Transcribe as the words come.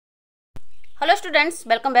Hello students,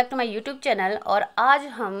 welcome back to my YouTube channel. और आज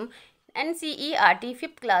हम NCERT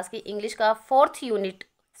 5th क्लास की इंग्लिश का 4th unit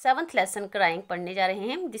 7th lesson crying पढ़ने जा रहे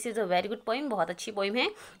हैं। This is a very good poem, बहुत अच्छी पोइम है।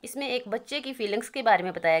 इसमें एक बच्चे की फीलिंग्स के बारे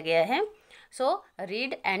में बताया गया है। So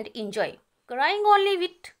read and enjoy. Crying only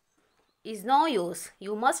with is no use.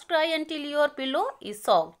 You must cry until your pillow is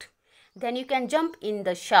soaked. Then you can jump in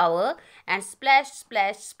the shower and splash,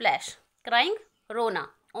 splash, splash. Crying, रोना.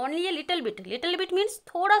 Only a little bit. Little bit means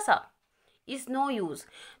थोड़ा सा. Is no use.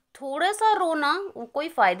 थोड़ा सा रोना वो कोई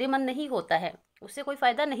फ़ायदेमंद नहीं होता है, उससे कोई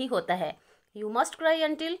फ़ायदा नहीं होता है. You must cry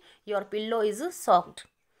until your pillow is soaked.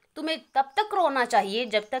 तुम्हें तब तक रोना चाहिए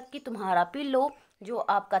जब तक कि तुम्हारा पिल्लो, जो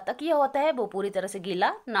आपका तकिया होता है, वो पूरी तरह से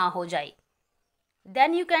गीला ना हो जाए.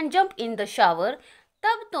 Then you can jump in the shower.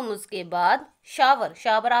 तब तुम उसके बाद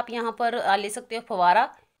शावर आप यहाँ पर ले सकते हो, फवारा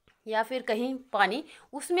या फिर कहीं पानी,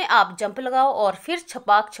 उसमें आप जंप लगाओ और फिर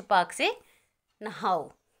छपाक से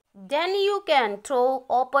नहाओ. Then you can throw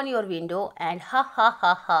open your window and हा हा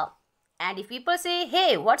हा हा. एंड इफ पीपल से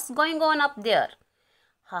hey what's going on up there,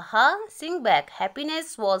 हा हा सिंग back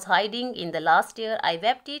happiness was hiding in the last year I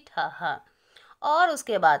wept it हा हा. और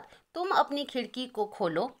उसके बाद तुम अपनी खिड़की को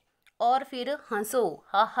खोलो और फिर हंसो,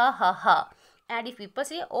 हा हा हा हा. एंड इफ पीपल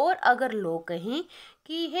से, और अगर लोग कहें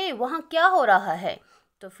कि हे वहाँ क्या हो रहा है,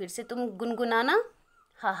 तो फिर से तुम गुनगुनाना,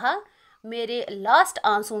 हा हा मेरे लास्ट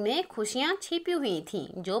आंसू में खुशियाँ छिपी हुई थी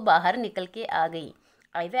जो बाहर निकल के आ गई.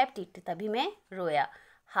 आई वेप्ट इट, तभी मैं रोया,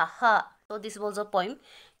 हा हा. तो दिस वॉज अ पोइम.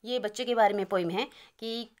 ये बच्चे के बारे में पोइम है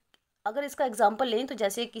कि अगर इसका एग्जाम्पल लें तो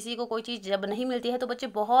जैसे किसी को कोई चीज़ जब नहीं मिलती है तो बच्चे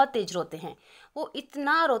बहुत तेज रोते हैं. वो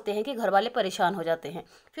इतना रोते हैं कि घर वाले परेशान हो जाते हैं.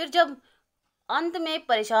 फिर जब अंत में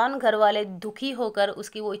परेशान घर वाले दुखी होकर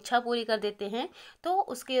उसकी वो इच्छा पूरी कर देते हैं, तो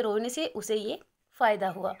उसके रोने से उसे ये फ़ायदा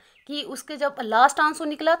हुआ कि उसके जब लास्ट आंसू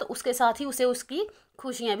निकला तो उसके साथ ही उसे उसकी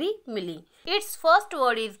खुशियाँ भी मिली. It's first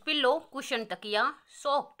word is pillow, cushion तकिया,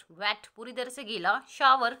 सॉफ्ट वेट पूरी तरह से गीला,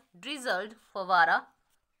 शावर ड्रिजल्ड फवारा,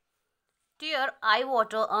 टीयर आई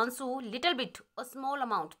वाटर आंसू, little bit a small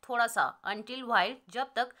amount थोड़ा सा, अंटिल वाइल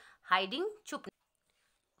जब तक, hiding छुपना.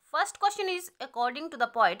 First question is, according to the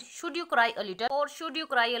poet, should you cry a little or should you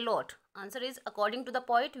cry a lot? Answer is, according to the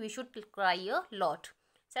poet, we should cry a lot.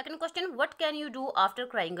 Second question, what can you do after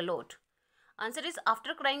crying a lot? Answer is,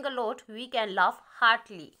 after crying a lot, we can laugh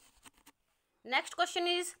heartily. Next question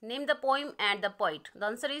is, name the poem and the poet. The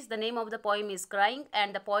answer is, the name of the poem is Crying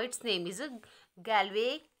and the poet's name is Galway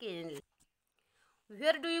Kinnell.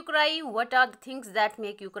 Where do you cry? What are the things that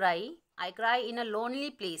make you cry? I cry in a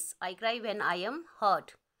lonely place. I cry when I am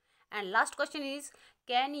hurt. And last question is,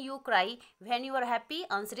 can you cry when you are happy?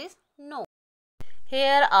 Answer is no.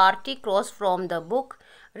 Here are tick cross from the book.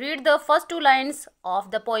 Read the first two lines of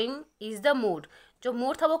the poem. Is the mood. जो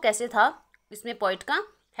mood था वो कैसे था इसमें poet का?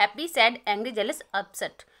 Happy, sad, angry, jealous,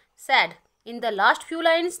 upset. Sad. In the last few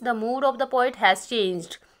lines, the mood of the poet has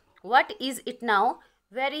changed. What is it now?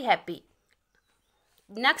 Very happy.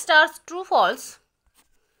 Next are true, false.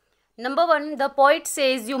 Number 1, the poet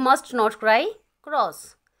says you must not cry. Cross.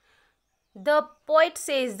 The poet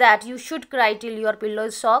says that you should cry till your pillow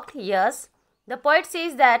is soaked. Yes. The poet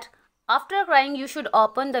says that after crying you should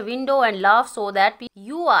open the window and laugh so that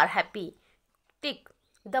you are happy. Tick.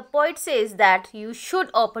 The poet says that you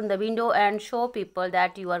should open the window and show people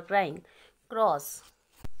that you are crying. Cross.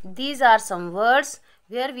 These are some words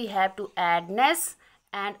where we have to add ness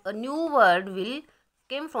and a new word will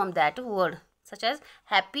come from that word, such as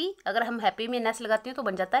happy. अगर हम happy में ness लगाते हैं तो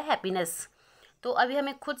बन जाता है happiness. तो अभी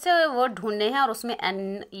हमें खुद से वर्ड ढूंढने हैं और उसमें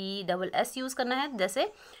NESS यूज़ करना है. जैसे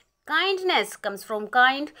kindness comes from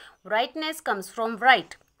kind, rightness comes from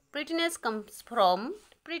right, प्रिटीनेस comes from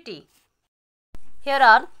pretty. Here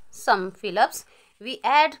are some fill-ups. We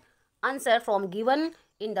add answer from given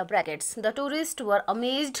in the brackets. The tourist were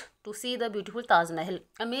amazed to see the beautiful Taj Mahal.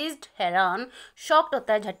 Amazed हैरान, shocked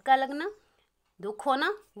होता है झटका लगना, दुख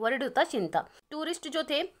होना, worried होता चिंता. Tourist जो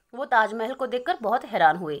थे वो ताजमहल को देखकर बहुत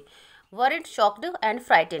हैरान हुए. Worried, shocked and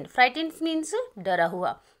frightened. Frightened means डरा हुआ.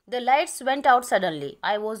 The lights went out suddenly.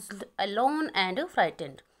 I was alone and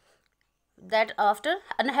frightened. That after.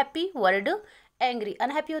 Unhappy, worried, angry.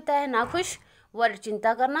 Unhappy होता है नाखुश, worried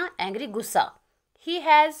चिंता करना, angry गुस्सा. He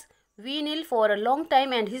has been ill for a long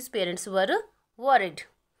time and his parents were worried.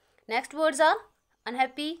 Next words are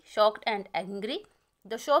unhappy, shocked and angry.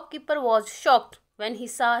 The shopkeeper was shocked when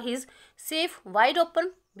he saw his safe wide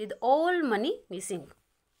open with all money missing.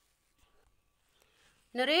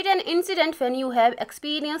 Narrate an incident when you have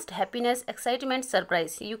experienced happiness, excitement,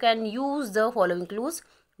 surprise. You can use the following clues.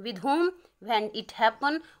 With whom, when it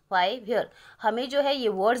happened, why, where. हमें जो है ये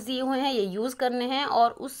words दिए हुए हैं, ये use करने हैं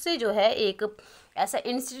और उससे जो है एक ऐसा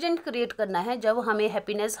इंसिडेंट क्रिएट करना है जब हमें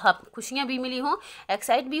हैप्पीनेस, खुशियाँ भी मिली हों,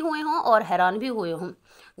 एक्साइट भी हुए हों और हैरान भी हुए हों।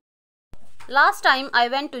 Last time I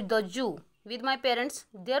went to the zoo with my parents.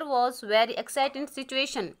 There was very exciting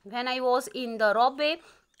situation when I was in the rope way.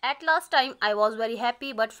 At last time I was very happy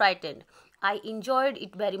but frightened. I enjoyed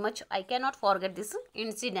it very much. I cannot forget this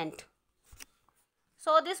incident.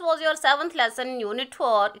 So this was your 7th lesson unit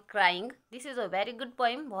for crying. This is a very good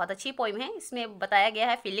poem. बहुत अच्छी poem है। इसमें बताया गया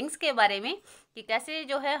है feelings के बारे में कि कैसे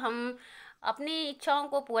जो है हम अपनी इच्छाओं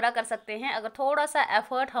को पूरा कर सकते हैं अगर थोड़ा सा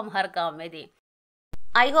effort हम हर काम में दें।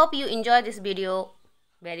 I hope you enjoy this video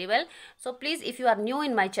very well. So please, if you are new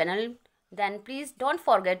in my channel, then please don't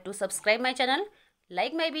forget to subscribe my channel,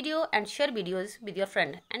 like my video and share videos with your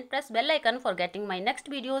friend, and press bell icon for getting my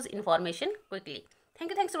next videos information quickly.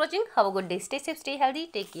 Thanks for watching. Have a good day. Stay safe, stay healthy,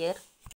 take care.